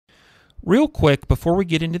Real quick, before we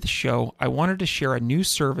get into the show, I wanted to share a new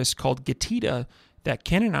service called Getita that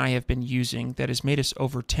Ken and I have been using that has made us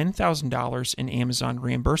over $10,000 in Amazon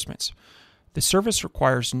reimbursements. The service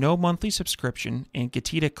requires no monthly subscription, and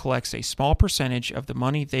Getita collects a small percentage of the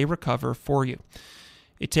money they recover for you.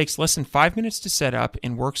 It takes less than 5 minutes to set up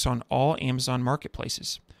and works on all Amazon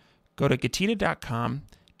marketplaces. Go to Getita.com,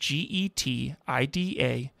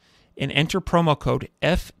 Getida, and enter promo code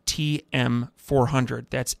FTM400.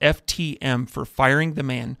 That's FTM for Firing the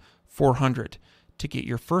Man 400 to get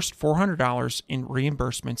your first $400 in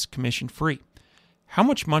reimbursements commission-free. How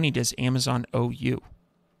much money does Amazon owe you?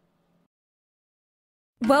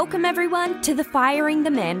 Welcome everyone to the Firing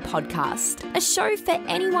the Man podcast, a show for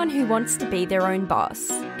anyone who wants to be their own boss.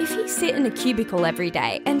 If you sit in a cubicle every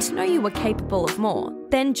day and know you are capable of more,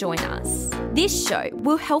 then join us. This show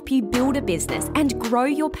will help you build a business and grow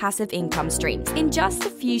your passive income streams in just a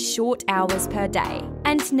few short hours per day.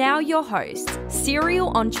 And now your hosts,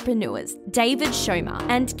 serial entrepreneurs David Schomer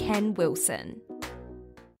and Ken Wilson.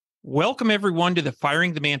 Welcome, everyone, to the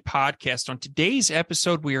Firing the Man podcast. On today's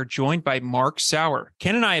episode, we are joined by Marc Sauer.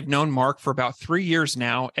 Ken and I have known Marc for about 3 years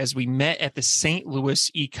now as we met at the St.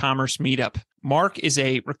 Louis eCommerce meetup. Marc is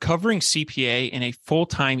a recovering CPA and a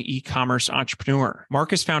full-time e-commerce entrepreneur.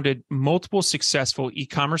 Marc has founded multiple successful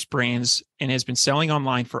e-commerce brands and has been selling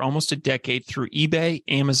online for almost a decade through eBay,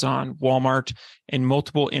 Amazon, Walmart, and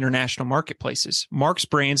multiple international marketplaces. Marc's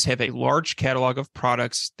brands have a large catalog of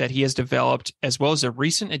products that he has developed, as well as a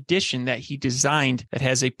recent addition that he designed that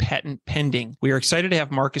has a patent pending. We are excited to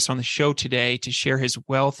have Marcus on the show today to share his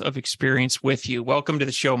wealth of experience with you. Welcome to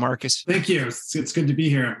the show, Marcus. Thank you. It's good to be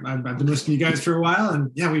here. I've been listening to you guys for a while,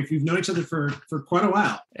 and yeah, we've known each other for quite a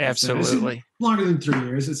while. Absolutely. Longer than 3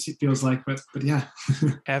 years, it feels like, but yeah.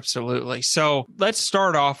 Absolutely. So let's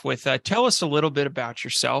start off with tell us a little bit about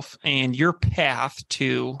yourself and your path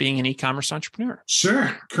to being an e-commerce entrepreneur.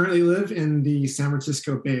 Sure. Currently live in the San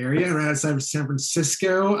Francisco Bay Area, right outside of San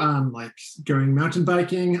Francisco, like going mountain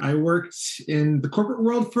biking. I worked in the corporate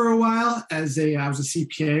world for a while I was a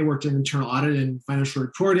CPA, worked in internal audit and financial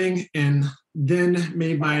reporting, and then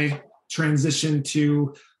made my transition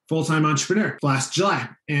to full-time entrepreneur last July.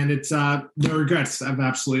 And it's no regrets. I've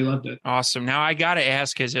absolutely loved it. Awesome. Now I got to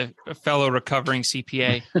ask, as a fellow recovering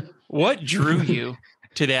CPA, what drew you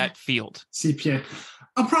to that field? CPA.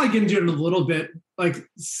 I'll probably get into it in a little bit, like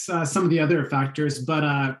some of the other factors,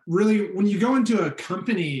 but really when you go into a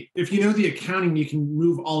company, if you know the accounting, you can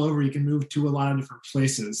move all over. You can move to a lot of different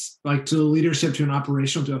places, like to the leadership, to an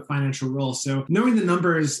operational, to a financial role. So knowing the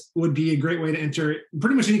numbers would be a great way to enter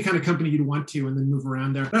pretty much any kind of company you'd want to, and then move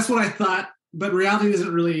around there. That's what I thought. But reality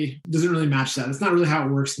doesn't really match that. It's not really how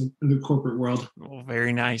it works in the corporate world. Well,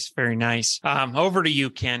 very nice. Very nice. Over to you,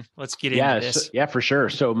 Ken. Let's get into this. Yeah, for sure.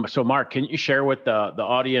 So Marc, can you share with the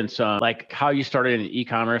audience, like how you started in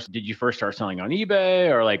e-commerce? Did you first start selling on eBay,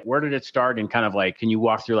 or like where did it start? And kind of like, can you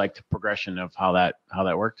walk through like the progression of how that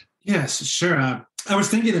worked? Yes, sure. I was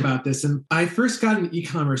thinking about this, and I first got into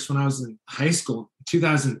e-commerce when I was in high school,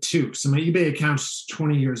 2002. So my eBay account's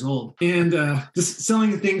 20 years old, and just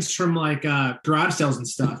selling things from like garage sales and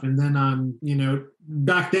stuff. And then,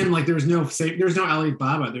 back then, like there was no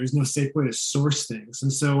Alibaba, there was no safe way to source things.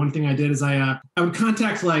 And so one thing I did is I would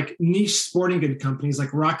contact like niche sporting good companies,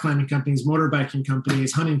 like rock climbing companies, motorbiking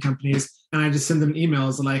companies, hunting companies, and I just send them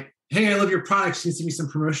emails like, hey, I love your products. Can you send me some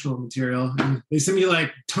promotional material? And they send me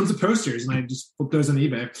like tons of posters, and I just put those on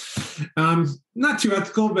eBay. Not too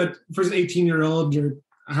ethical, but for an 18-year-old or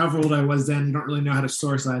however old I was then, you don't really know how to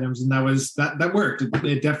source items. And that worked.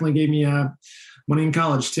 It definitely gave me money in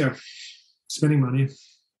college too, spending money.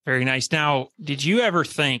 Very nice. Now, did you ever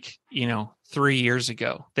think, 3 years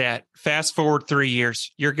ago that fast forward 3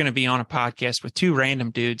 years, you're going to be on a podcast with two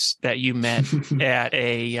random dudes that you met at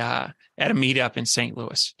a meetup in St.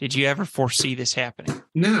 Louis? Did you ever foresee this happening?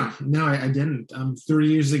 No, I didn't. 3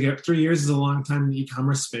 years ago, 3 years is a long time in the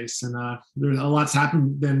e-commerce space. And there's a lot's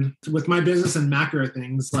happened then with my business and macro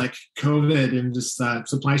things like COVID and just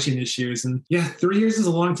supply chain issues. And yeah, 3 years is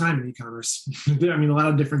a long time in e-commerce. I mean, a lot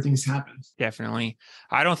of different things happen. Definitely.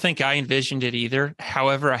 I don't think I envisioned it either.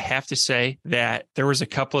 However, I have to say that there was a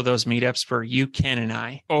couple of those meetups where you, Ken, and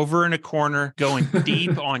I over in a corner going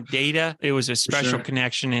deep on data. It was a special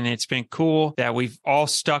connection, and it's been cool that we've all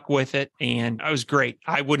stuck with it. And it was great.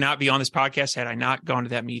 I would not be on this podcast had I not gone to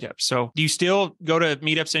that meetup. So do you still go to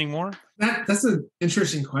meetups anymore? That's an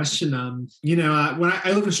interesting question. When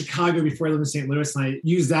I lived in Chicago before I lived in St. Louis, and I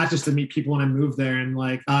used that just to meet people when I moved there. And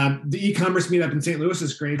the e-commerce meetup in St. Louis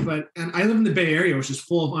is great, and I live in the Bay Area, which is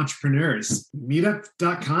full of entrepreneurs.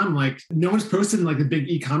 Meetup.com, no one's posted in the big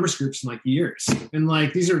e-commerce groups in years. And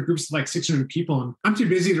these are groups of 600 people. And I'm too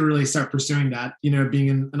busy to really start pursuing that, being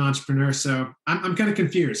an entrepreneur. So I'm kind of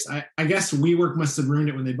confused. I guess WeWork must have ruined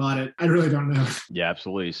it when they bought it. I really don't know. Yeah,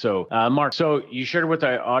 absolutely. So Marc, so you shared with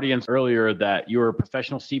our audience earlier that you were a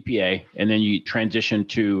professional CPA and then you transitioned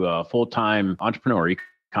to a full-time entrepreneur.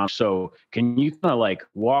 So can you kind of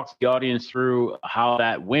walk the audience through how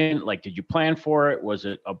that went? Did you plan for it? Was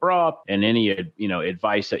it abrupt? And any,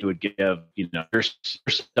 advice that you would give,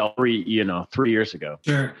 yourself 3 years ago?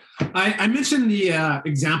 Sure. I mentioned the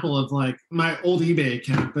example of my old eBay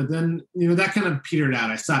account, but then, that kind of petered out.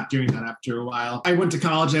 I stopped doing that after a while. I went to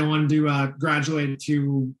college. I wanted to graduate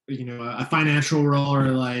to, a financial role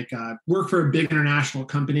or work for a big international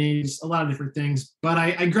companies, a lot of different things. But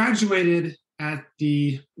I graduated at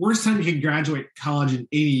the worst time you could graduate college in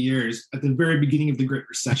 80 years, at the very beginning of the Great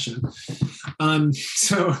Recession.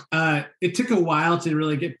 So it took a while to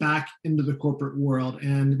really get back into the corporate world.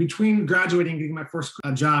 And between graduating and getting my first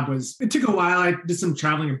job it took a while. I did some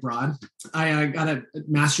traveling abroad. I got a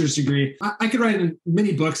master's degree. I could write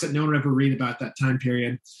many books that no one would ever read about that time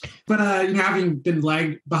period. But having been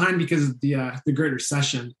lagged behind because of the Great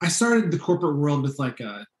Recession, I started the corporate world with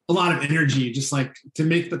a lot of energy, just to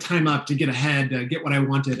make the time up, to get ahead, to get what I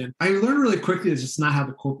wanted. And I learned really quickly it's just not how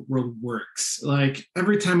the corporate world works.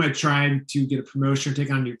 Every time I tried to get a promotion or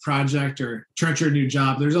take on a new project or transfer a new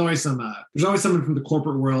job, there's always someone from the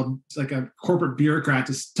corporate world, a corporate bureaucrat,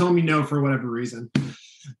 just telling me no for whatever reason.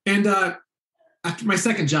 And after my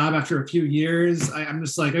second job, after a few years, I'm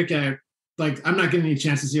just okay, I'm not getting any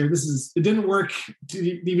chances here. It didn't work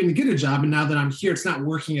to even get a job. And now that I'm here, it's not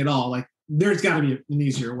working at all. There's got to be an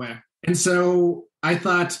easier way. And so I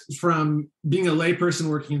thought, from being a layperson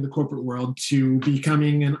working in the corporate world to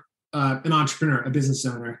becoming an entrepreneur, a business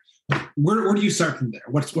owner, where do you start from there?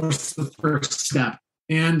 What's the first step?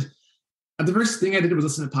 And the first thing I did was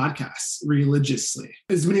listen to podcasts religiously,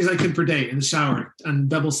 as many as I could per day in the shower on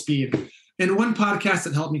double speed. And one podcast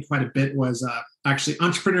that helped me quite a bit was actually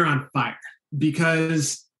Entrepreneur on Fire,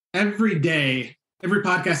 because every day, every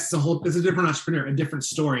podcast is a different entrepreneur, a different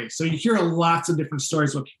story. So you hear lots of different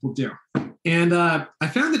stories what people do. And I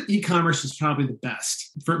found that e-commerce was probably the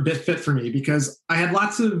best fit for me, because I had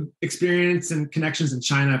lots of experience and connections in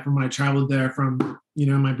China from when I traveled there, from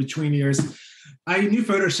my between years. I knew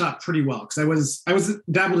Photoshop pretty well because I was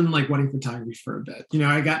dabbled in wedding photography for a bit.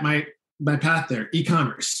 I got my path there.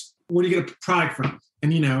 E-commerce. Where do you get a product from?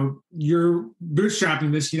 And, you're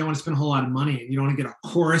bootstrapping this. You don't want to spend a whole lot of money. You don't want to get a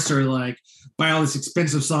course or buy all this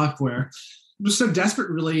expensive software. I'm just so desperate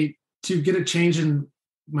really to get a change in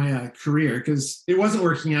my career, because it wasn't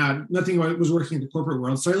working out. Nothing was working in the corporate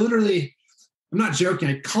world. So I'm not joking.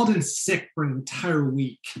 I called in sick for an entire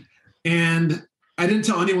week, and I didn't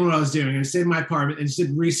tell anyone what I was doing. I stayed in my apartment and just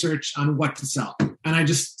did research on what to sell. And I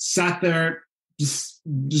just sat there, just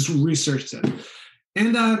researched it.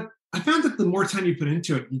 And, I found that the more time you put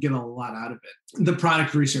into it, you get a lot out of it. The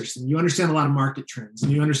product research, and you understand a lot of market trends, and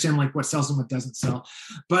you understand what sells and what doesn't sell.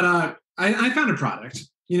 But I found a product.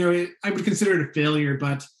 I would consider it a failure,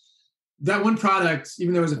 but that one product,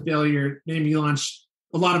 even though it was a failure, made me launch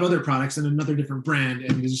a lot of other products in another different brand,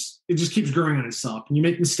 and it just keeps growing on itself. And you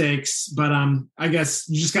make mistakes, but I guess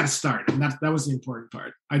you just got to start, and that was the important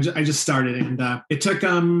part. I just started, and it took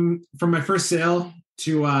from my first sale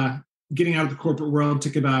to getting out of the corporate world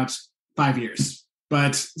took about 5 years.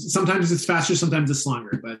 But sometimes it's faster, sometimes it's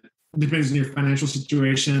longer. But it depends on your financial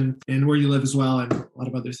situation and where you live as well, and a lot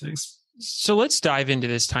of other things. So let's dive into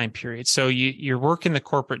this time period. So you're working the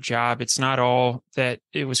corporate job. It's not all that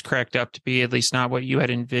it was cracked up to be, at least not what you had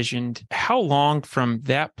envisioned. How long from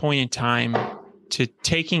that point in time to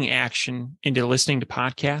taking action into listening to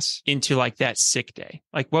podcasts into that sick day?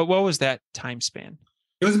 What was that time span?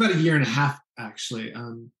 It was about a year and a half, actually.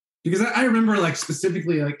 Because I remember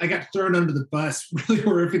specifically, I got thrown under the bus really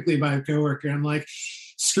horrifically by a coworker. I'm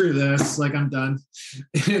screw this, I'm done.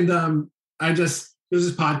 And it was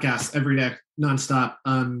this podcast every day, nonstop.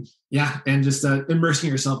 And just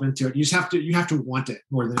immersing yourself into it. You have to want it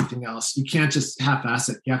more than anything else. You can't just half-ass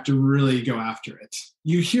it. You have to really go after it.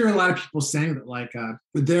 You hear a lot of people saying that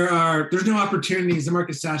there's no opportunities, the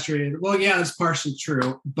market's saturated. Well, yeah, that's partially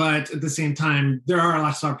true, but at the same time, there are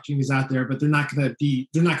lots of opportunities out there, but they're not going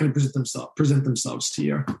to present themselves to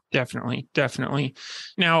you. Definitely.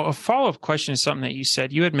 Now, a follow-up question is something that you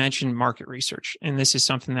said. You had mentioned market research, and this is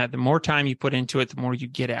something that the more time you put into it, the more you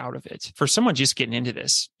get out of it. For someone just getting into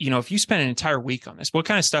this, if you spent an entire week on this, what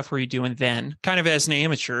kind of stuff were you doing then, kind of as an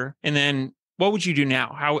amateur? And then what would you do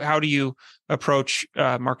now? How do you approach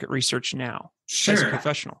market research now as a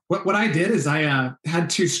professional? What I did is I had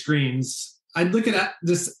two screens. I'd look at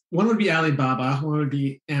this. One would be Alibaba, one would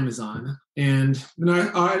be Amazon. And then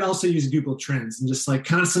I'd also use Google Trends and just like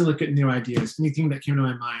constantly look at new ideas, anything that came to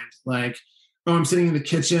my mind. Like, oh, I'm sitting in the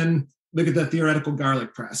kitchen, look at the theoretical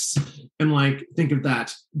garlic press and like think of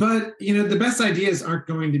that. But, the best ideas aren't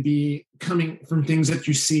going to be coming from things that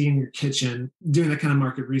you see in your kitchen, doing that kind of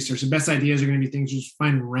market research. The best ideas are going to be things you just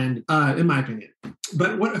find random, in my opinion.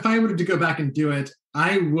 But what if I were to go back and do it,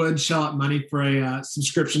 I would shell out money for a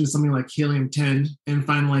subscription to something like Helium 10 and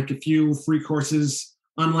find like a few free courses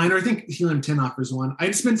online. Or I think Helium 10 offers one.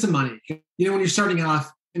 I'd spend some money. When you're starting off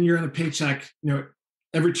and you're on a paycheck,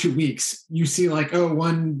 every 2 weeks, you see like,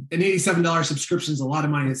 an $87 subscription is a lot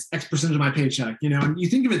of money. It's X% of my paycheck, and you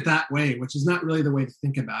think of it that way, which is not really the way to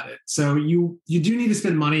think about it. So you do need to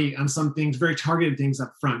spend money on some things, very targeted things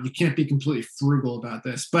up front. You can't be completely frugal about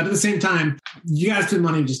this, but at the same time, you got to spend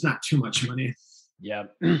money, just not too much money. Yeah,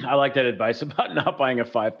 I like that advice about not buying a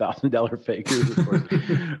 $5,000 fake news report.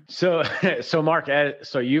 So Mark,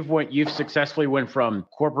 so you've successfully went from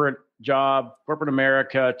corporate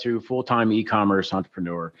America to full-time e-commerce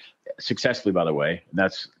entrepreneur successfully, by the way.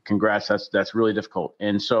 Congrats. That's really difficult.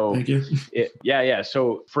 And so, thank you.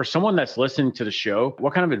 So for someone that's listening to the show,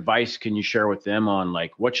 what kind of advice can you share with them on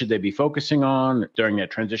like, what should they be focusing on during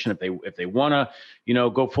that transition? If they want to,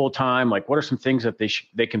 go full-time, like what are some things that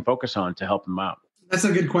they can focus on to help them out? That's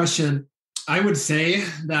a good question. I would say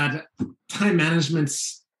that time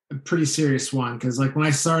management's a pretty serious one. Cause like when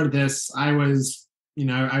I started this, I was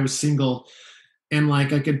single and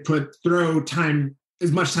like I could throw time, as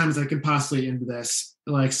much time as I could possibly into this,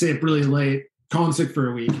 like stay up really late, call in sick for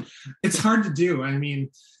a week. It's hard to do. I mean,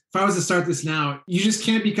 if I was to start this now, you just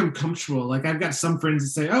can't become comfortable. Like I've got some friends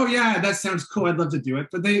that say, oh yeah, that sounds cool. I'd love to do it.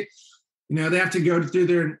 But they have to go through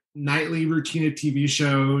their nightly routine of TV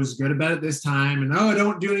shows, go to bed at this time, and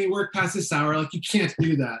don't do any work past this hour. Like you can't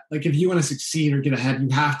do that. Like if you want to succeed or get ahead, you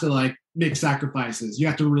have to like make sacrifices. You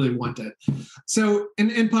have to really want it. So,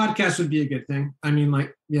 and podcasts would be a good thing. I mean,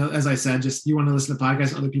 like, as I said, just you want to listen to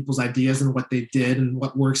podcasts, other people's ideas and what they did and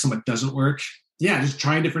what works and what doesn't work. Yeah, just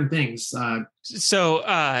try different things.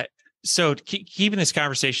 So keeping this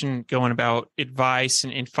conversation going about advice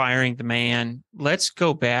and firing the man, let's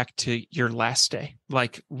go back to your last day.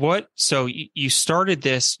 Like so you started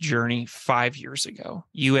this journey 5 years ago.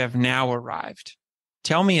 You have now arrived.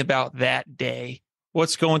 Tell me about that day.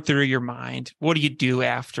 What's going through your mind? What do you do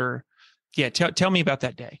after? Yeah. Tell me about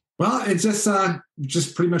that day. Well, it's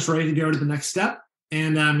just pretty much ready to go to the next step.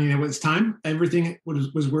 And it was time. Everything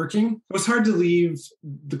was working. It was hard to leave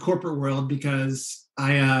the corporate world because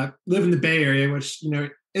I live in the Bay Area, which,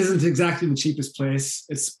 isn't exactly the cheapest place.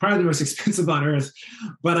 It's probably the most expensive on earth.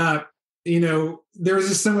 But, there was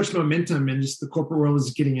just so much momentum and just the corporate world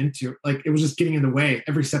was getting into, like, it was just getting in the way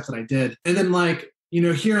every step that I did. And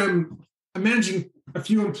then here I'm managing a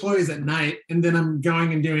few employees at night, and then I'm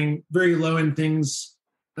going and doing very low end things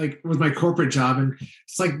like with my corporate job. And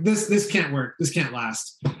it's like, this can't work. This can't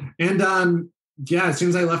last. And as soon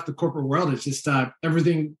as I left the corporate world, it's just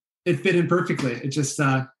everything, it fit in perfectly. It just,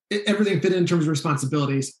 everything fit in terms of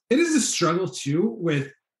responsibilities. It is a struggle too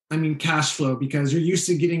with, cash flow, because you're used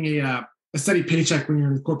to getting a steady paycheck when you're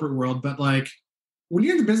in the corporate world. But like when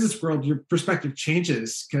you're in the business world, your perspective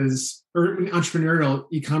changes or entrepreneurial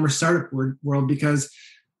e-commerce startup world, because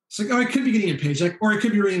it's like, I could be getting a paycheck or I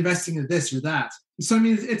could be reinvesting in this or that. So,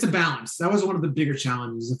 it's a balance. That was one of the bigger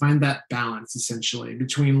challenges, to find that balance essentially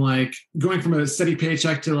between like going from a steady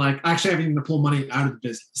paycheck to like actually having to pull money out of the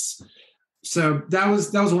business. So that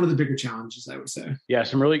was one of the bigger challenges, I would say. Yeah,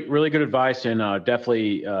 some really, really good advice, and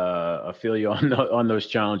definitely I feel you on those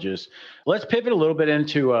challenges. Let's pivot a little bit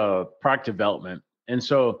into product development. And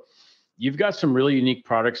so you've got some really unique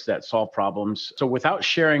products that solve problems. So without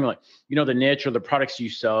sharing the niche or the products you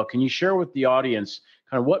sell, can you share with the audience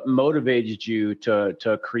kind of what motivated you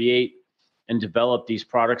to create and develop these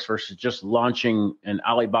products versus just launching an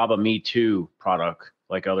Alibaba Me Too product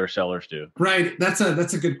like other sellers do? Right. That's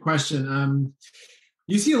a good question.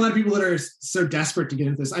 You see a lot of people that are so desperate to get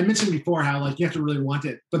into this. I mentioned before how like you have to really want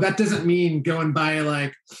it, but that doesn't mean go and buy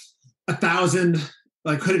like 1,000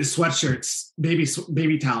 like hooded sweatshirts,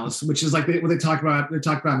 baby towels, which is like what they talk about. They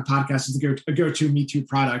talk about in podcasts is a go-to Me Too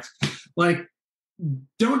product. Like,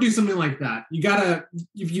 don't do something like that. You gotta,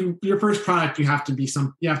 your first product,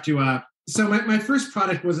 so my first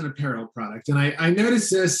product was an apparel product. And I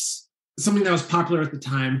noticed something that was popular at the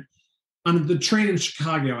time on the train in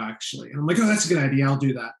Chicago, actually. And I'm like, oh, that's a good idea. I'll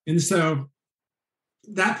do that. And so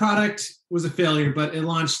that product was a failure, but it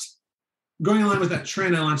launched, going along with that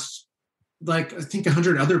trend, I launched I think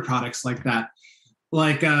 100 other products like that,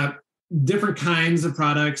 different kinds of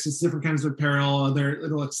products, it's different kinds of apparel, other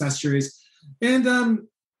little accessories. And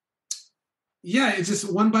it's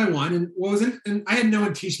just one by one. And I had no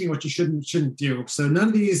one teach me what you shouldn't do. So none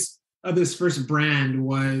of this first brand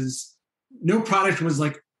no product was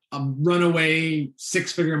like a runaway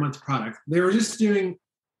 6-figure a month product. They were just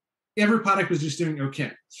every product was just doing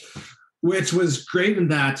okay, which was great in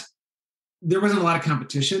that there wasn't a lot of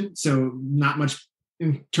competition. So not much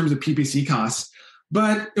in terms of PPC costs,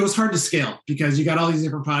 but it was hard to scale because you got all these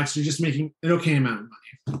different products. You're just making an okay amount of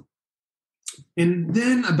money. And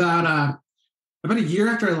then about a year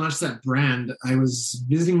after I launched that brand, I was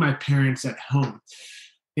visiting my parents at home,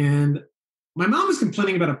 and my mom was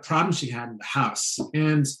complaining about a problem she had in the house.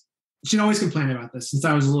 And she'd always complained about this since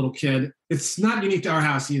I was a little kid. It's not unique to our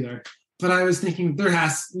house either, but I was thinking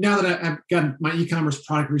now that I've got my e-commerce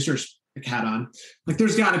product research hat on,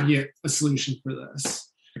 there's got to be a solution for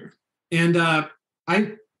this. And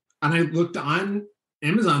I looked on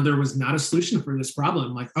Amazon, there was not a solution for this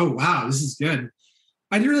problem. Oh, wow, this is good.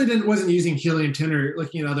 I wasn't using Helium 10 or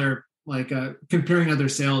looking at other, comparing other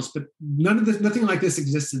sales, but nothing like this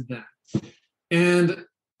existed then. And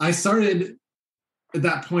I started at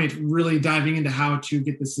that point really diving into how to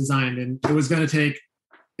get this designed. And it was going to take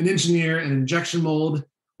an engineer, an injection mold,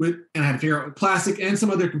 and I had to figure out plastic and some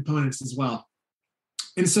other components as well.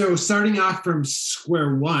 And so starting off from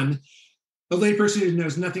square one, a layperson who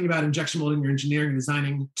knows nothing about injection molding or engineering and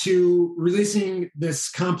designing to releasing this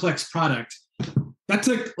complex product, that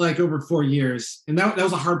took over 4 years. And that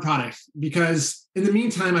was a hard product because in the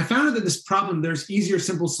meantime, I found that this problem, there's easier,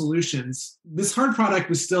 simple solutions. This hard product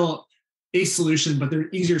was still a solution, but there are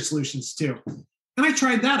easier solutions too. And I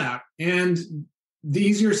tried that out, and the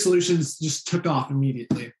easier solutions just took off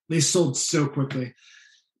immediately. They sold so quickly.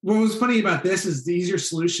 What was funny about this is the easier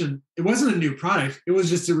solution, it wasn't a new product. It was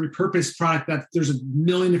just a repurposed product that there's a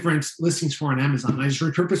million different listings for on Amazon. I just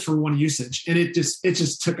repurposed for one usage, and it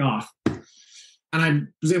just took off. And I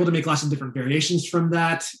was able to make lots of different variations from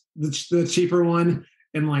that, the cheaper one,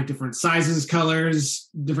 and different sizes, colors,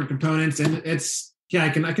 different components. And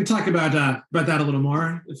I can talk about that a little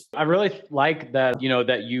more. I really like that,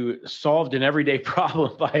 that you solved an everyday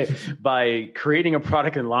problem by creating a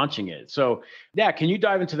product and launching it. So yeah, can you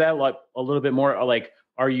dive into that a little bit more?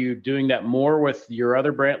 Are you doing that more with your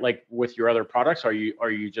other brand, with your other products? Are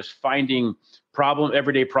you just finding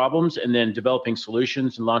everyday problems and then developing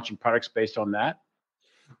solutions and launching products based on that?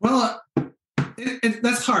 Well,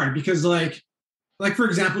 that's hard because for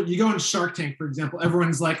example, you go on Shark Tank, for example,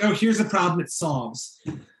 everyone's like, oh, here's a problem it solves.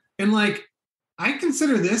 And I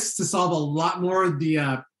consider this to solve a lot more of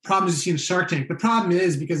the problems you see in Shark Tank. The problem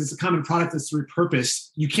is because it's a common product that's repurposed,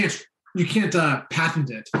 you can't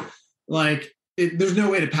patent it. There's no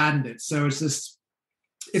way to patent it. So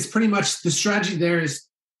it's pretty much the strategy there is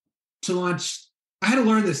to launch. I had to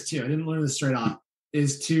learn this too. I didn't learn this straight off,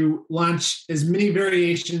 is to launch as many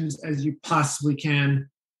variations as you possibly can.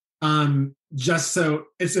 Just so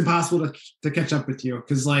it's impossible to catch up with you.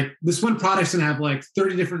 Because this one product's gonna have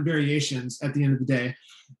 30 different variations at the end of the day,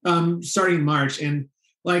 starting in March. And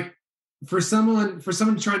for someone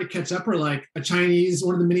trying to catch up, or a Chinese,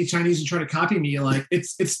 one of the many Chinese who try to copy me,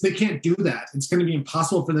 they can't do that. It's going to be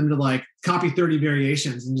impossible for them to copy 30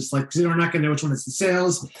 variations and just because they're not going to know which one is the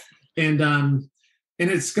sales. And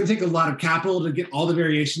it's going to take a lot of capital to get all the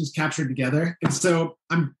variations captured together. And so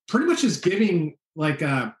I'm pretty much just giving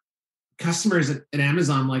customers at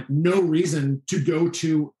Amazon no reason to go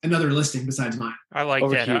to another listing besides mine. I like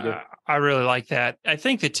that. I really like that. I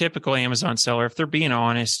think the typical Amazon seller, if they're being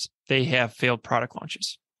honest, they have failed product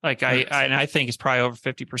launches. I think it's probably over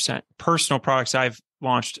 50%. Personal products I've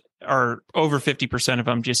launched are over 50% of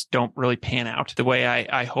them just don't really pan out the way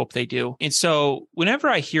I hope they do. And so whenever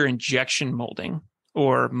I hear injection molding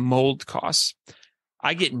or mold costs,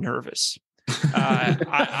 I get nervous.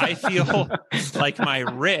 I feel like my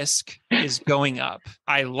risk is going up.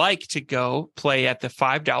 I like to go play at the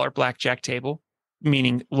 $5 blackjack table,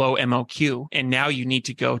 meaning low MOQ. And now you need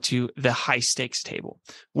to go to the high stakes table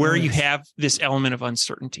where you have this element of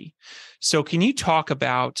uncertainty. So can you talk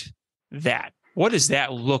about that? What does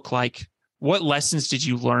that look like? What lessons did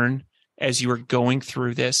you learn as you were going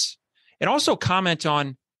through this? And also comment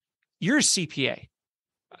on, you're a CPA.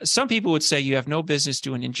 Some people would say you have no business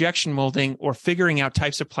doing injection molding or figuring out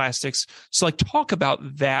types of plastics. So talk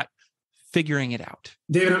about that, figuring it out.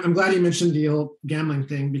 David, I'm glad you mentioned the old gambling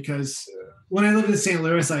thing, because when I lived in St.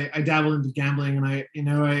 Louis, I dabbled into gambling,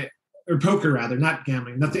 and or poker rather, not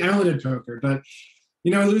gambling. I only did poker, but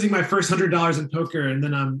losing my first $100 in poker. And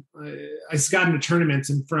then I just got into tournaments,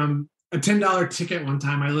 and from a $10 ticket one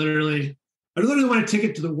time, I literally won a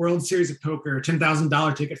ticket to the World Series of Poker, a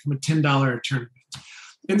 $10,000 ticket from a $10 tournament.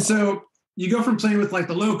 And so you go from playing with like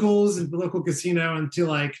the locals and the local casino into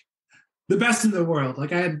like the best in the world.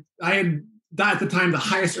 Like I had at the time the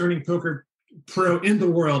highest earning poker pro in the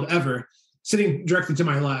world ever, sitting directly to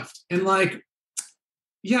my left. And like,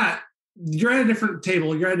 yeah, you're at a different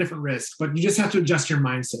table, you're at a different risk, but you just have to adjust your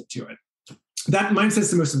mindset to it. That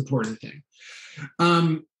mindset's the most important thing.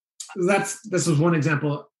 This was one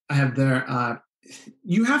example I have there.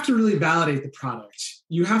 You have to really validate the product.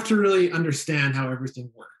 You have to really understand how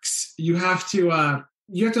everything works. You have to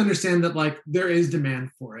understand that like there is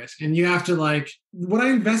demand for it. And you have to like, what I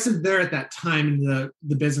invested there at that time in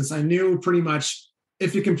the business, I knew pretty much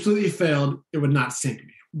if it completely failed, it would not sink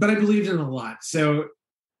me. But I believed in it a lot. So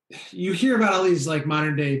you hear about all these like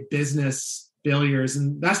modern day business failures,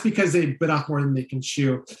 and that's because they bit off more than they can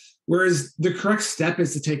chew. Whereas the correct step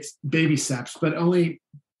is to take baby steps, but only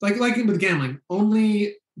like with gambling,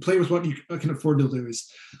 only play with what you can afford to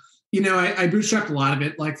lose. I bootstrapped a lot of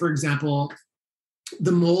it. Like, for example,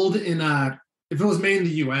 the mold if it was made in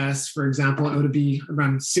the US, for example, it would be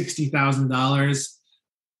around $60,000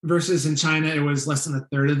 versus in China, it was less than a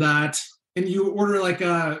third of that. And you order like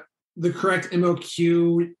the correct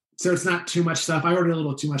MOQ, so it's not too much stuff. I ordered a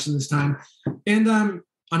little too much in this time. And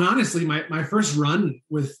honestly, my first run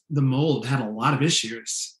with the mold had a lot of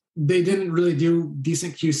issues. They didn't really do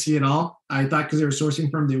decent QC at all. I thought because they were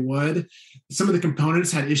sourcing from, they would. Some of the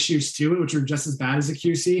components had issues too, which were just as bad as the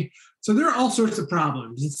QC. So there are all sorts of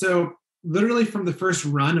problems. And so literally from the first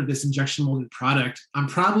run of this injection molded product, I'm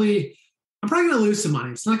probably going to lose some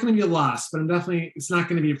money. It's not going to be a loss, but it's not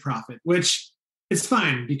going to be a profit, which it's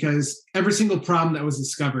fine because every single problem that was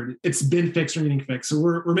discovered, it's been fixed or getting fixed. So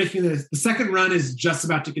we're making the second run is just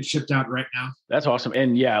about to get shipped out right now. That's awesome.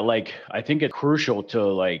 And yeah, like I think it's crucial to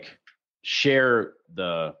like share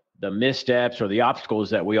the missteps or the obstacles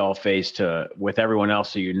that we all face with everyone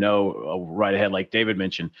else. So, right ahead, like David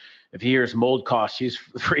mentioned, if he hears mold costs, he's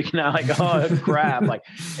freaking out like, oh crap. Like,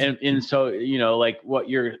 and so, like what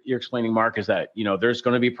you're explaining, Mark, is that, there's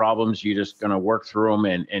going to be problems. You're just going to work through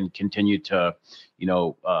them and continue to,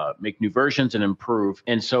 make new versions and improve.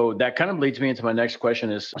 And so that kind of leads me into my next question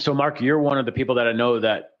is, so Mark, you're one of the people that I know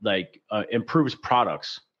that like improves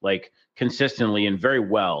products like consistently and very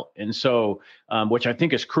well. And so, which I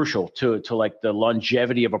think is crucial to like the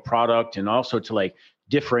longevity of a product and also to like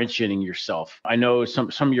differentiating yourself. I know some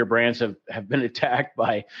of your brands have been attacked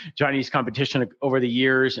by Chinese competition over the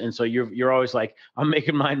years. And so you're always like, I'm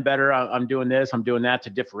making mine better. I'm doing this, I'm doing that to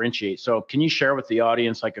differentiate. So can you share with the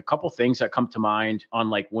audience like a couple things that come to mind on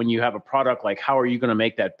like when you have a product, like how are you going to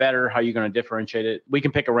make that better? How are you going to differentiate it? We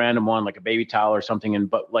can pick a random one like a baby towel or something.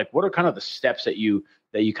 But like, what are kind of the steps that you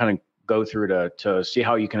kind of go through to see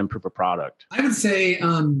how you can improve a product? I would say,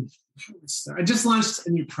 I just launched a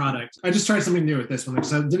new product. I just tried something new with this one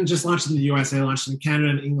because I didn't just launch it in the US. I launched it in Canada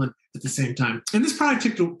and England at the same time. And this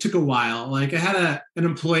product took a while. Like I had an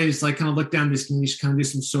employee just like kind of look down this niche, kind of do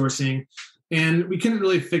some sourcing, and we couldn't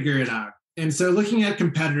really figure it out. And so looking at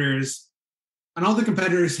competitors, and all the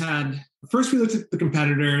competitors first we looked at the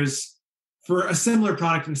competitors for a similar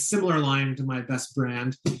product and similar line to my best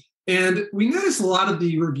brand. And we noticed a lot of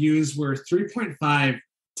the reviews were 3.5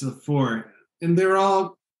 to 4. And they were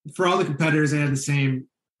all, for all the competitors, they had the same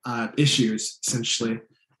issues, essentially.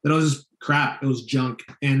 That it was crap, it was junk.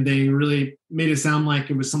 And they really made it sound like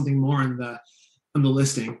it was something more on the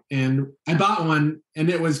listing. And I bought one and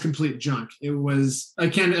it was complete junk. I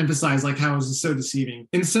can't emphasize like how it was so deceiving.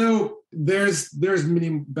 And so there's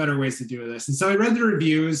many better ways to do this. And so I read the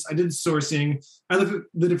reviews, I did sourcing, I looked at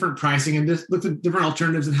the different pricing and just looked at different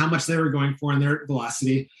alternatives and how much they were going for and their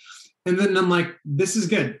velocity. And then I'm like, this is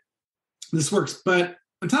good. This works. But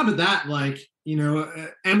on top of that, like,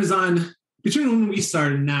 Amazon, between when we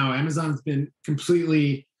started and now, Amazon's been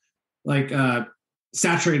completely like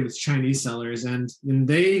saturated with Chinese sellers. And when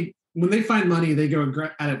they find money, they go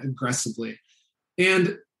at it aggressively.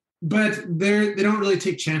 But they don't really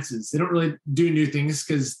take chances. They don't really do new things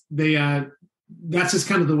because that's just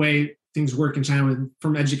kind of the way things work in China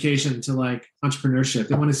from education to like entrepreneurship.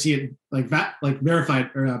 They want to see it like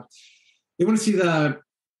verified, or they want to see the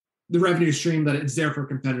revenue stream that it's there for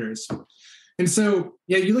competitors. And so,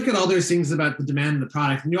 yeah, you look at all those things about the demand of the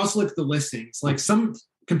product, and you also look at the listings. Like some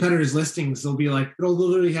competitors' listings, they'll be like, it'll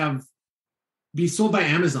literally be sold by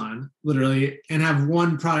Amazon, literally, and have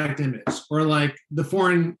one product image. Or like the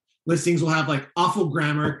foreign listings will have like awful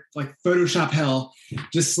grammar, like Photoshop hell,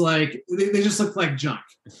 just like, they just look like junk.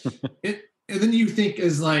 And then you think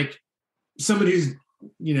as like somebody who's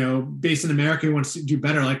based in America who wants to do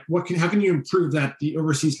better. Like how can you improve that the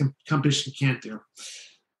overseas competition can't do?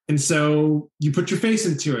 And so you put your face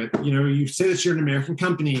into it. You say that you're an American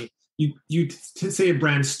company. You say a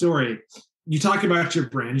brand story. You talk about your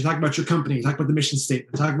brand. You talk about your company. You talk about the mission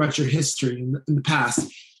statement. Talk about your history in the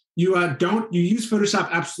past. You use Photoshop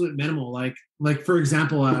absolute minimal. Like for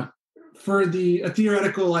example, for a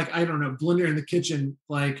theoretical, I don't know, blender in the kitchen,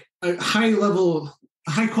 like a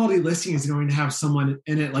high quality listing is going to have someone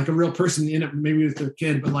in it, like a real person in it, maybe with their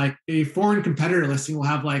kid, but like a foreign competitor listing will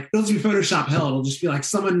have it'll just be Photoshop hell. It'll just be like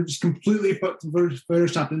someone just completely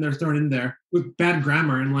Photoshopped in there, thrown in there with bad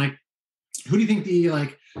grammar. And who do you think the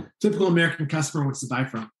typical American customer wants to buy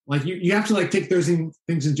from? You have to take those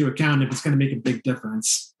things into account if it's going to make a big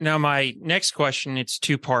difference. Now, my next question, it's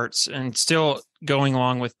two parts and still going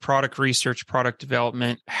along with product research, product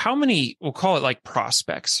development. How many, we'll call it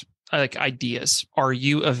prospects, ideas, are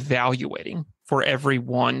you evaluating for every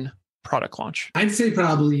one product launch? I'd say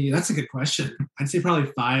that's a good question. I'd say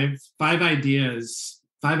probably five ideas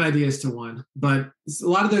to one, but a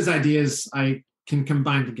lot of those ideas I can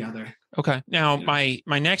combine together. Okay. Now, my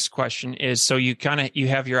next question is, so you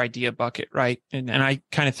have your idea bucket, right? And I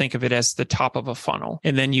kind of think of it as the top of a funnel,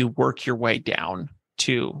 and then you work your way down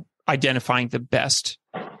to identifying the best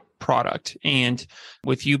product. And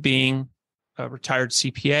with you being a retired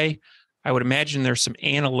CPA, I would imagine there's some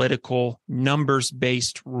analytical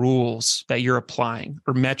numbers-based rules that you're applying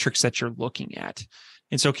or metrics that you're looking at.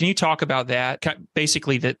 And so can you talk about that?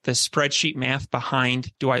 Basically, the spreadsheet math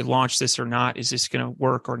behind, do I launch this or not? Is this going to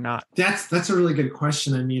work or not? That's a really good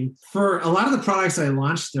question. I mean, for a lot of the products I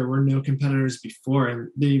launched, there were no competitors before, and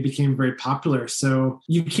they became very popular. So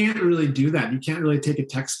you can't really do that. You can't really take a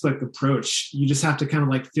textbook approach. You just have to kind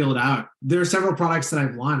of feel it out. There are several products that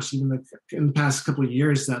I've launched, even in the past couple of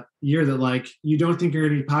years, that you don't think are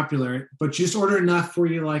going to be popular, but you just order enough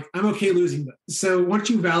where you're I'm okay losing them. So once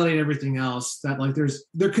you validate everything else, that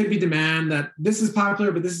there could be demand that this is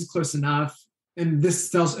popular, but this is close enough, and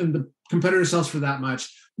this sells, and the competitor sells for that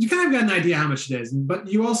much. You kind of got an idea how much it is, but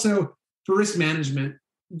you also, for risk management,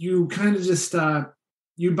 you kind of just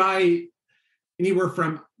you buy anywhere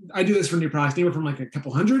from, I do this for new products, anywhere from a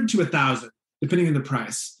couple hundred to 1,000, depending on the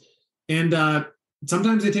price, and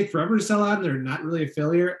sometimes they take forever to sell out, and they're not really a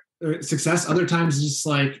failure or success. Other times it's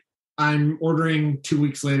just I'm ordering 2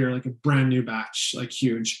 weeks later, a brand new batch,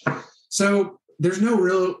 huge. So there's no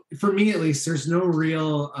real, for me at least, there's no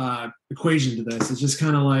real equation to this. It's just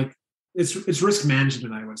kind of it's risk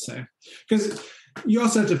management, I would say. Because you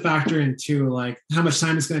also have to factor in too, how much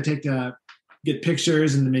time it's going to take to get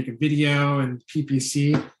pictures and to make a video and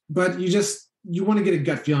PPC. But you want to get a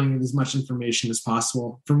gut feeling of as much information as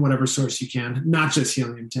possible from whatever source you can, not just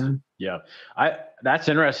Helium-10. Yeah. That's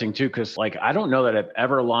interesting too, because I don't know that I've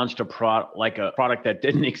ever launched a product that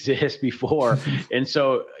didn't exist before. And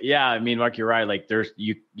so, yeah, I mean, you're right.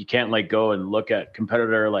 You can't go and look at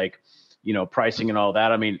competitor, pricing and all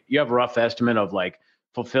that. I mean, you have a rough estimate of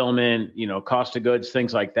fulfillment, cost of goods,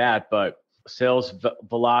 things like that. But sales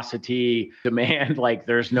velocity, demand,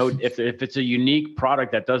 there's no, if it's a unique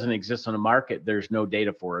product that doesn't exist on the market, there's no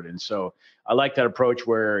data for it. And so I like that approach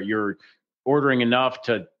where you're ordering enough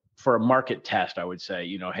for a market test, I would say,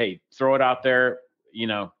 hey, throw it out there,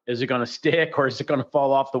 is it going to stick or is it going to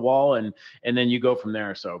fall off the wall? And then you go from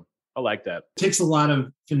there. So I like that. It takes a lot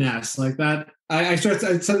of finesse like that. I said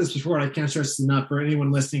this before, and I can't stress this enough for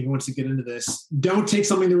anyone listening who wants to get into this. Don't take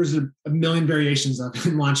something there was a million variations of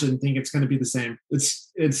and launch it and think it's going to be the same.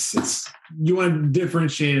 It's you want to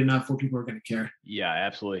differentiate enough where people are going to care. Yeah,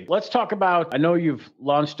 absolutely. Let's talk about, I know you've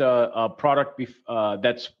launched a product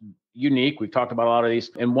that's unique. We've talked about a lot of these,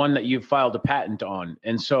 and one that you've filed a patent on.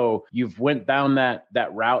 And so you've went down that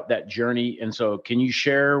route, that journey. And so can you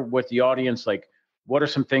share with the audience, what are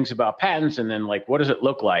some things about patents, and then what does it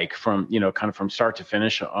look like from, kind of from start to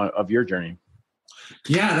finish of your journey?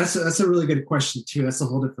 Yeah, that's a really good question too. That's a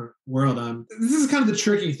whole different world. This is kind of the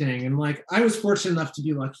tricky thing. And I was fortunate enough to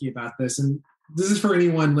be lucky about this. And this is for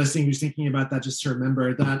anyone listening who's thinking about that, just to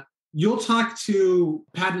remember that you'll talk to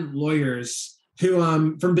patent lawyers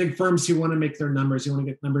who, from big firms who want to make their numbers, who want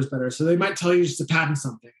to get numbers better. So they might tell you just to patent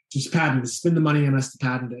something, spend the money on us to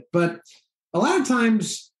patent it. But a lot of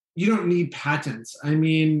times, you don't need patents. I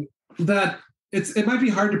mean, it might be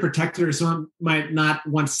hard to protect it, or someone might not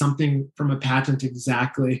want something from a patent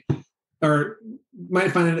exactly, or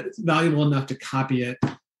might find it valuable enough to copy it.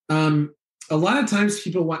 A lot of times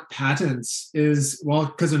people want patents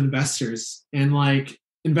because of investors, and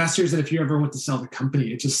investors that if you ever want to sell the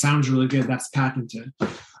company, it just sounds really good. That's patented.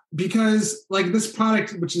 Because this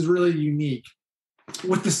product, which is really unique,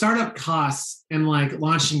 with the startup costs and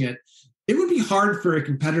launching it, it would be hard for a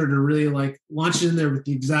competitor to really like launch it in there with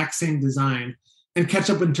the exact same design and catch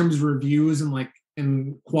up in terms of reviews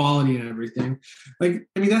and quality and everything. Like,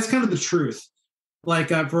 I mean, that's kind of the truth. Like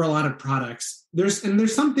for a lot of products, there's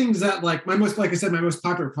some things that like my most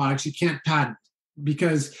popular products, you can't patent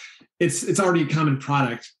because it's already a common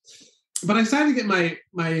product. But I decided to get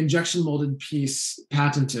my injection molded piece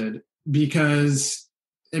patented because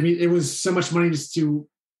I mean, it was so much money just to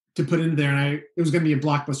put in there, and it was going to be a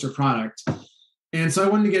blockbuster product. And so I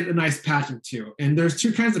wanted to get a nice patent too. And there's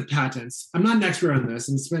two kinds of patents. I'm not an expert on this,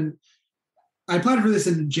 and I applied for this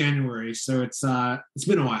in January, so it's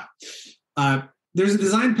been a while. There's a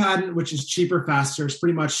design patent, which is cheaper, faster. It's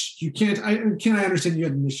pretty much, I understand you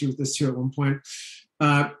had an issue with this too at one point.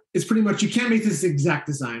 It's pretty much, you can't make this exact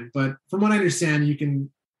design, but from what I understand, you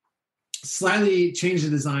can slightly change the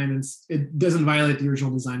design and it doesn't violate the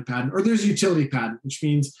original design patent. Or there's a utility patent, which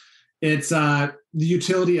means it's the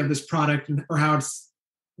utility of this product or how it's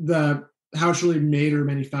really made or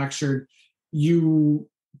manufactured. You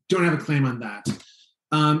don't have a claim on that.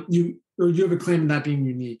 You have a claim on that being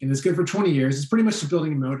unique, and it's good for 20 years. It's pretty much just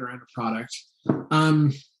building a moat around a product.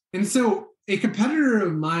 And so a competitor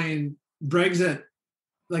of mine brag that,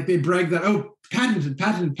 oh,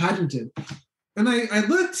 patented. And I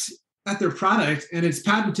looked at their product and it's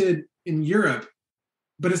patented in Europe,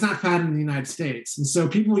 but it's not patented in the United States. And so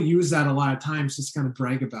people use that a lot of times just kind of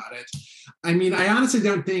brag about it. I mean, I honestly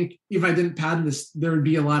don't think if I didn't patent this, there would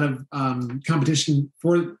be a lot of competition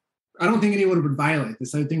I don't think anyone would violate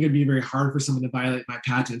this. I think it'd be very hard for someone to violate my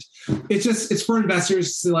patent. It's for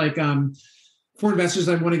investors to for investors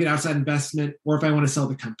that want to get outside investment, or if I want to sell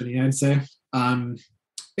the company, I'd say. And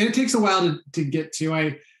it takes a while to get to.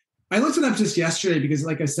 I looked it up just yesterday because,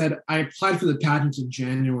 like I said, I applied for the patent in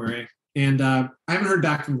January, and I haven't heard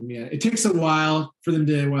back from them yet. It takes a while for them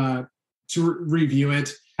to review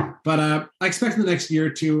it, but I expect in the next year or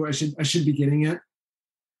two, I should be getting it.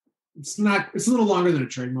 It's a little longer than a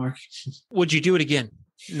trademark. Would you do it again,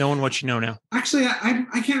 knowing what you know now? Actually,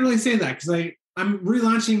 I can't really say that because I'm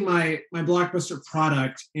relaunching my blockbuster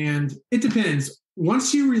product, and it depends.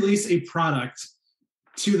 Once you release a product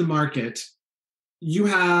to the market, you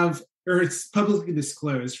have, or it's publicly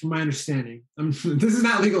disclosed, from my understanding. This is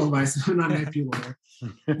not legal advice. I'm not an IP lawyer.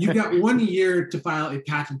 You've got 1 year to file a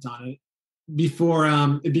patent on it before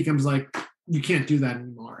it becomes like you can't do that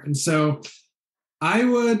anymore. And so I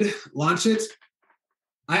would launch it.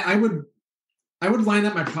 I would line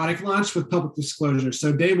up my product launch with public disclosure.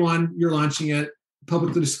 So day one, you're launching it,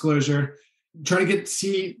 public disclosure. Try to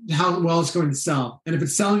see how well it's going to sell. And if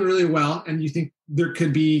it's selling really well and you think there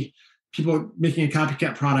could be people making a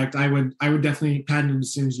copycat product, I would definitely patent it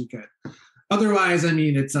as soon as you could. Otherwise, I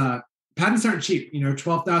mean, it's patents aren't cheap.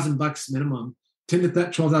 $12,000 minimum,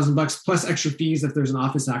 $10,000 to $12,000 plus extra fees if there's an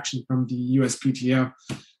office action from the USPTO.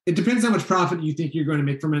 It depends how much profit you think you're going to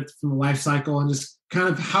make from it, from the life cycle, and just kind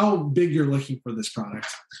of how big you're looking for this product.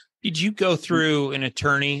 Did you go through an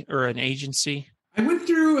attorney or an agency? I went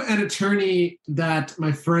through an attorney that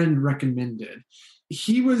my friend recommended.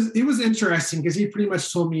 It was interesting because he pretty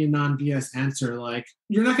much told me a non-BS answer. Like,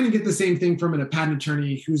 you're not going to get the same thing from a patent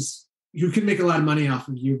attorney who could make a lot of money off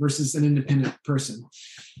of you versus an independent person.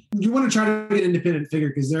 You want to try to get an independent figure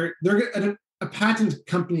because they're a patent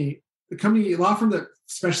company, a law firm that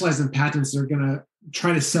specializes in patents. They're going to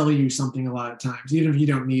try to sell you something a lot of times, even if you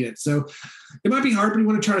don't need it. So it might be hard, but you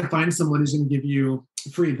want to try to find someone who's going to give you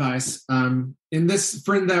free advice. And this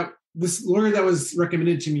lawyer that was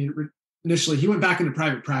recommended to me initially, he went back into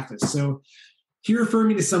private practice. So he referred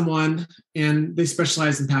me to someone, and they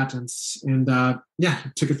specialize in patents. And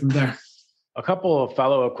took it from there. A couple of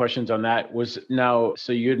follow-up questions on that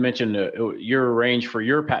so you had mentioned your range for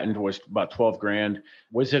your patent was about 12 grand.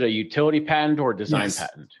 Was it a utility patent or design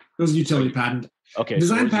patent? It was a utility patent. Okay.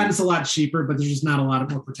 Design patent's a lot cheaper, but there's just not a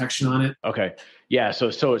lot more protection on it. Okay. Yeah.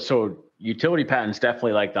 So utility patent's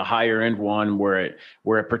definitely like the higher end one where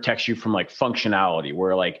it protects you from like functionality,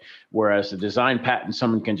 whereas the design patent,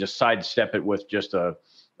 someone can just sidestep it with just a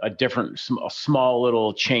small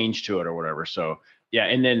little change to it or whatever. So yeah.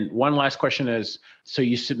 And then one last question is, so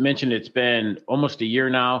you mentioned it's been almost a year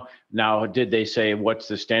now. Now, did they say what's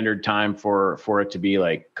the standard time for it to be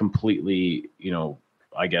like completely,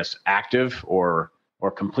 I guess, active or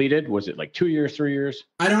completed? Was it like 2 years, 3 years?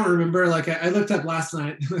 I don't remember. Like I looked up last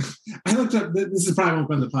night. This is probably won't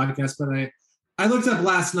go on the podcast, but I looked up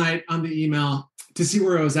last night on the email to see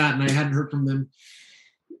where I was at, and I hadn't heard from them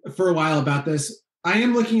for a while about this. I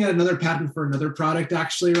am looking at another patent for another product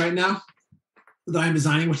actually right now that I'm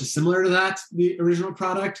designing, which is similar to that, the original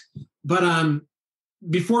product. But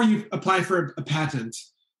before you apply for a patent,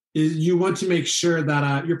 is you want to make sure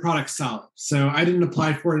that your product's solid. So I didn't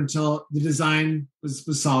apply for it until the design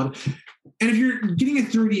was solid. And if you're getting a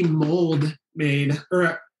 3D mold made or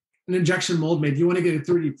an injection mold made, you want to get a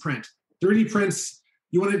 3D print. 3D prints,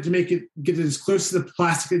 you want it to get it as close to the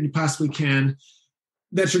plastic that you possibly can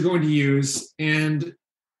that you're going to use, and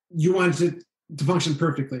you want it to function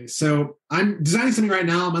perfectly. So I'm designing something right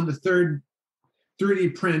now. I'm on the third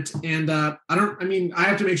 3D print, and I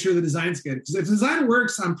have to make sure the design's good, because if the design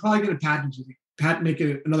works, I'm probably going to make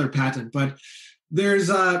it another patent. But there's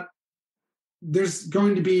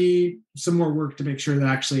going to be some more work to make sure that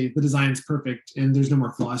actually the design's perfect and there's no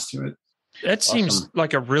more flaws to it. That seems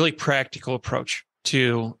like a really practical approach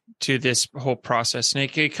to this whole process, and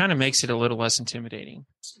it kind of makes it a little less intimidating.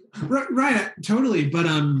 Right, totally. But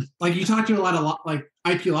like you talk to a lot of like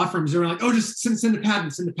IP law firms, they're like, oh, just send a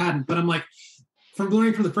patent. But I'm like, from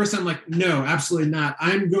learning for the first time, I'm like, no, absolutely not.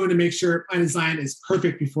 I'm going to make sure my design is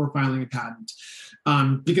perfect before filing a patent,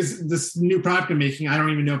 because this new product I'm making, I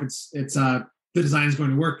don't even know if it's the design is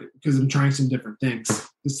going to work, because I'm trying some different things.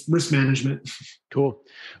 This risk management. Cool.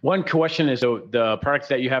 One question is, so the products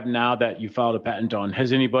that you have now that you filed a patent on,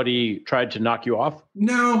 has anybody tried to knock you off?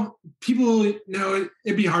 No,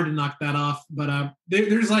 it'd be hard to knock that off. But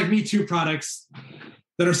there's like Me Too products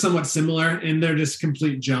that are somewhat similar, and they're just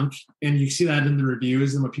complete junk. And you see that in the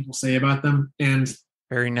reviews and what people say about them. And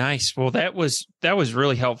very nice. Well, that was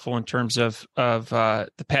really helpful in terms of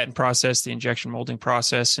the patent process, the injection molding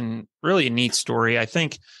process, and really a neat story. I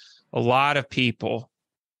think a lot of people,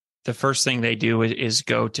 the first thing they do is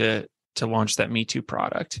go to launch that Me Too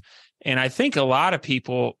product. And I think a lot of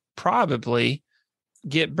people probably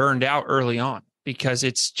get burned out early on, because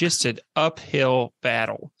it's just an uphill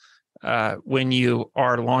battle when you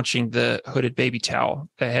are launching the hooded baby towel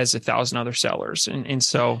that has 1,000 other sellers. And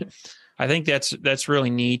so I think that's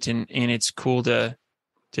really neat, and it's cool to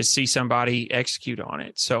see somebody execute on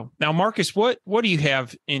it. So now, Marcus, what do you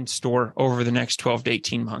have in store over the next 12 to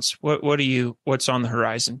 18 months? What's on the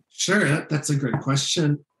horizon? Sure, that's a great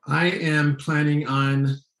question. I am planning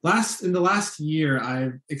on in the last year,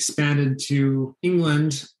 I've expanded to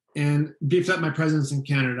England and beefed up my presence in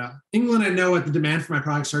Canada. England, I know what the demand for my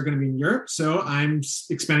products are going to be in Europe, so I'm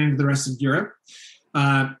expanding to the rest of Europe.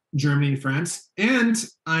 Germany and France, and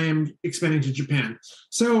I am expanding to Japan.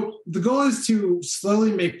 So the goal is to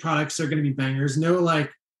slowly make products that are going to be bangers. No, I'm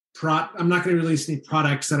not going to release any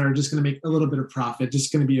products that are just going to make a little bit of profit,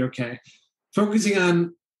 just going to be okay.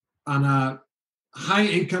 Focusing on high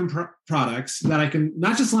income products that I can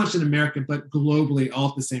not just launch in America, but globally all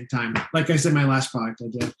at the same time. Like I said, my last product I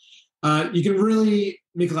did. You can really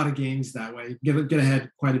make a lot of gains that way, get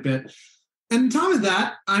ahead quite a bit. And on top of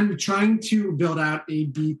that, I'm trying to build out a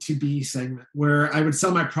B2B segment where I would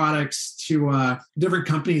sell my products to different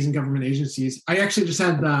companies and government agencies. I actually just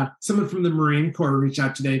had someone from the Marine Corps reach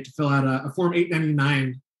out today to fill out a Form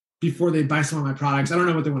 899 before they buy some of my products. I don't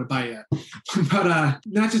know what they want to buy yet, but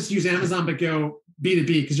not just use Amazon, but go B2B,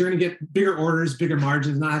 because you're going to get bigger orders, bigger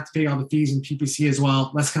margins, not have to pay all the fees and PPC as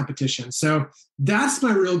well, less competition. So that's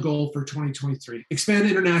my real goal for 2023. Expand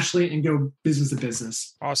internationally and go business to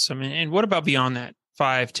business. Awesome. And what about beyond that,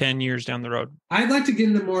 5-10 years down the road? I'd like to get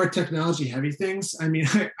into more technology heavy things. I mean,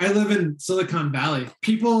 I live in Silicon Valley.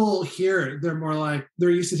 People here, they're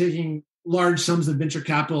used to taking large sums of venture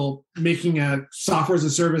capital, making a software as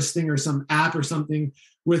a service thing or some app or something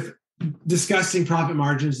with disgusting profit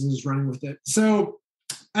margins and just running with it. So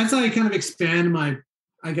as I kind of expand my,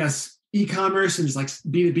 I guess, e-commerce and just like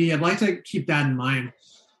B2B, I'd like to keep that in mind.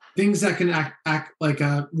 Things that can act like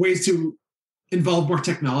ways to involve more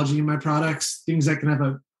technology in my products, things that can have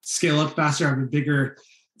a scale up faster, have a bigger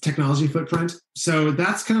technology footprint. So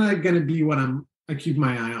that's kind of going to be what I keep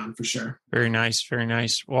my eye on for sure. Very nice. Very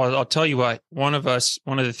nice. Well, I'll tell you what, one of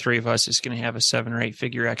the three of us is going to have a 7 or 8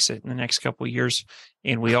 figure exit in the next couple of years.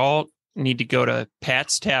 And we all need to go to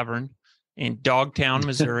Pat's Tavern in Dogtown,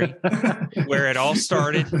 Missouri, where it all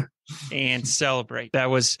started, and celebrate. That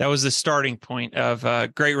was the starting point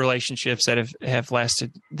of great relationships that have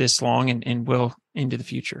lasted this long and will into the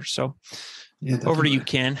future. So over to you,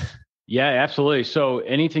 Ken. Yeah, absolutely. So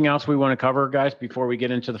anything else we want to cover, guys, before we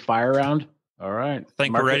get into the fire round? All right. I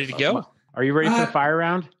think we're ready to go. Are you ready for the fire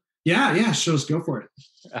round? Yeah. So let's go for it.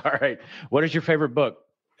 All right. What is your favorite book?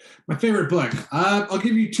 My favorite book. I'll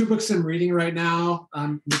give you 2 books I'm reading right now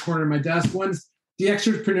in the corner of my desk. One's The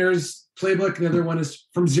Extrapreneur's Playbook. And the other one is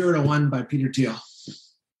From Zero to One by Peter Thiel.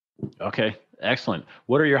 Okay. Excellent.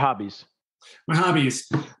 What are your hobbies? My hobbies.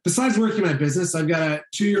 Besides working my business, I've got a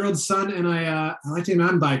 2-year-old son, and I like to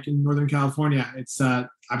mountain bike in Northern California. It's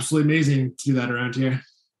absolutely amazing to do that around here.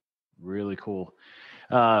 Really cool.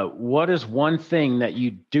 What is one thing that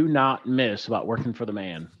you do not miss about working for the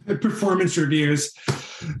man? Performance reviews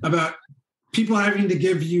about people having to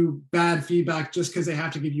give you bad feedback just because they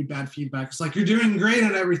have to give you bad feedback. It's like, you're doing great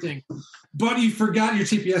at everything, but you forgot your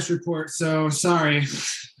TPS report. So sorry.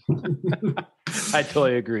 I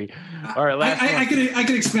totally agree. All right, last one. I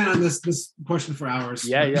could expand on this question for hours.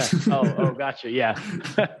 Yeah. Oh, gotcha. Yeah.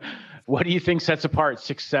 What do you think sets apart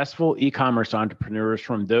successful e-commerce entrepreneurs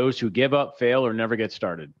from those who give up, fail, or never get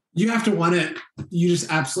started? You have to want it. You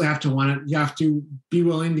just absolutely have to want it. You have to be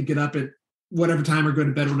willing to get up at whatever time or go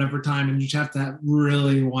to bed whatever time, and you just have to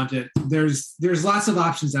really want it. There's lots of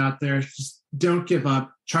options out there. Just don't give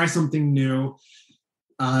up. Try something new.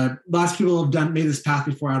 Lots of people have made this path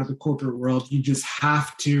before out of the corporate world. You just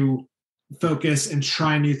have to focus and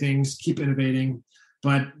try new things, keep innovating,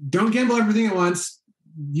 but don't gamble everything at once.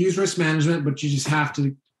 Use risk management, but you have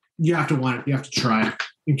to want it. You have to try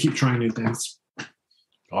and keep trying new things.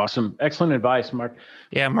 Awesome. Excellent advice, Mark.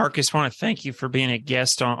 Yeah, Marcus, I want to thank you for being a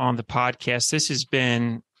guest on the podcast. This has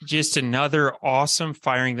been just another awesome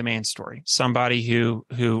firing the man story. Somebody who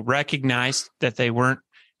recognized that they weren't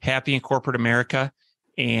happy in corporate America,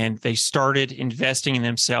 and they started investing in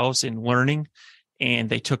themselves and learning, and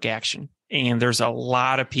they took action. And there's a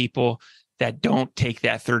lot of people that don't take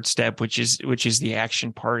that third step, which is the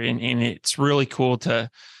action part. And it's really cool to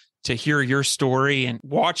hear your story and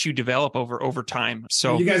watch you develop over time.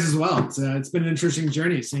 So you guys as well. It's been an interesting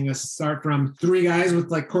journey, seeing us start from 3 guys with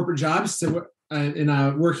like corporate jobs to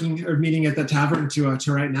working or meeting at the tavern to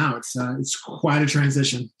right now. It's quite a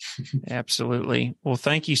transition. Absolutely. Well,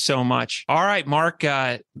 thank you so much. All right, Mark,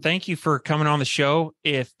 thank you for coming on the show.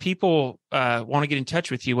 If people want to get in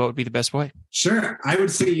touch with you, what would be the best way? Sure. I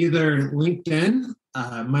would say either LinkedIn.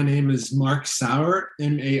 My name is Marc Sauer,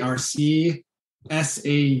 MarcSauer,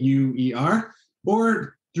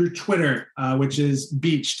 or through Twitter, which is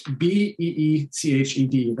Beeched,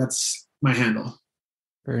 Beeched. That's my handle.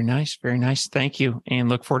 Very nice. Very nice. Thank you. And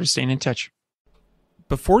look forward to staying in touch.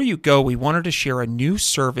 Before you go, we wanted to share a new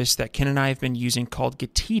service that Ken and I have been using called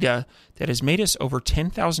Getita that has made us over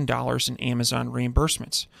 $10,000 in Amazon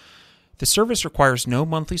reimbursements. The service requires no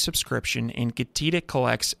monthly subscription, and Getita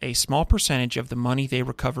collects a small percentage of the money they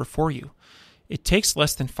recover for you. It takes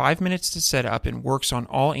less than 5 minutes to set up and works on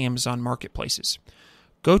all Amazon marketplaces.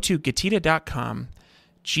 Go to Getita.com,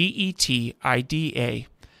 Getida.com,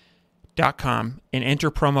 and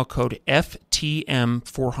enter promo code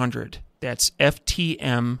FTM400. That's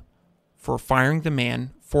FTM for Firing the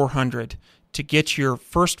Man 400 to get your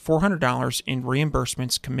first $400 in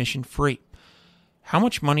reimbursements commission free. How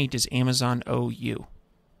much money does Amazon owe you?